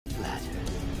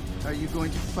Are you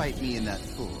going to fight me in that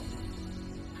form?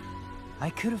 I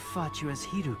could have fought you as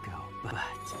Hiruko, but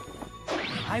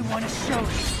I want to show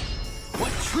you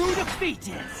what true defeat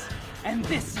is, and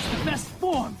this is the best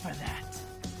form for that.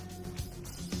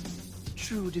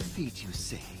 True defeat, you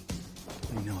say?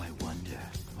 I wonder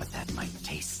what that might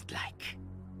taste like.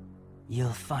 You'll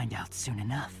find out soon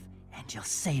enough, and you'll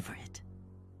savor it.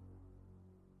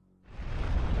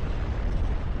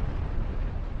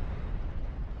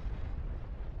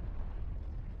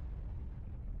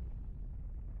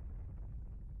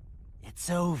 It's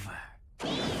over.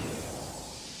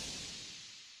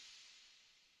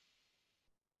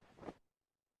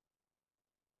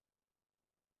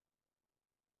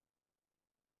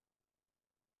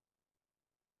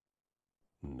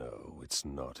 No, it's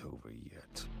not over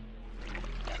yet.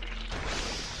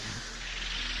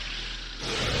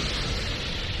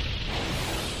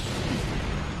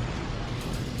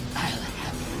 I'll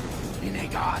have you,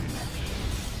 rinnegan.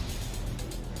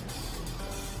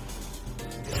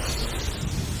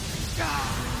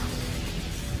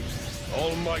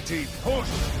 Almighty push!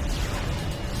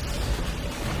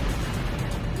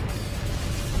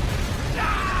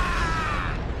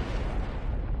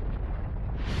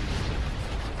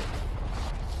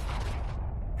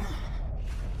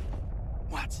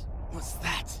 What was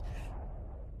that?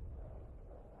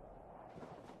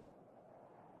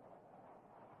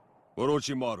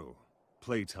 Orochimaru,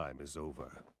 playtime is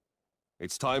over.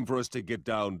 It's time for us to get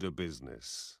down to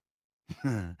business.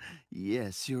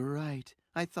 Yes, you're right.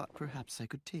 I thought perhaps I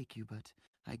could take you, but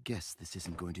I guess this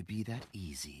isn't going to be that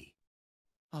easy.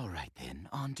 All right then,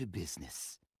 on to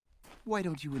business. Why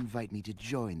don't you invite me to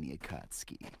join the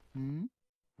Akatsuki, hmm?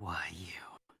 Why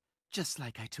you? Just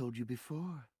like I told you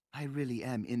before, I really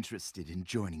am interested in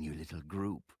joining your little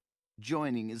group.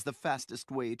 Joining is the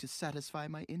fastest way to satisfy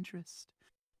my interest.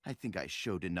 I think I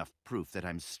showed enough proof that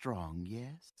I'm strong,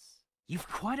 yes? You've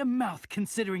quite a mouth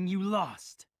considering you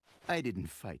lost. I didn't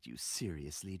fight you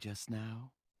seriously just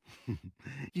now.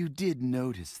 You did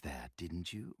notice that,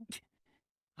 didn't you?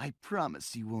 I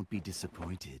promise you won't be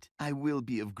disappointed. I will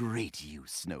be of great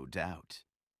use, no doubt.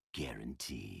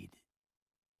 Guaranteed.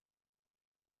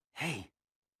 Hey,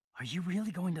 are you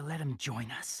really going to let him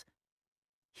join us?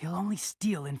 He'll only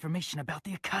steal information about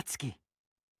the Akatsuki.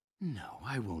 No,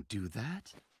 I won't do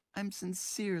that. I'm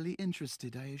sincerely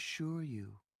interested, I assure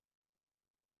you.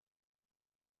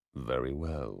 Very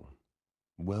well.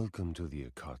 Welcome to the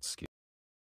Akatsuki.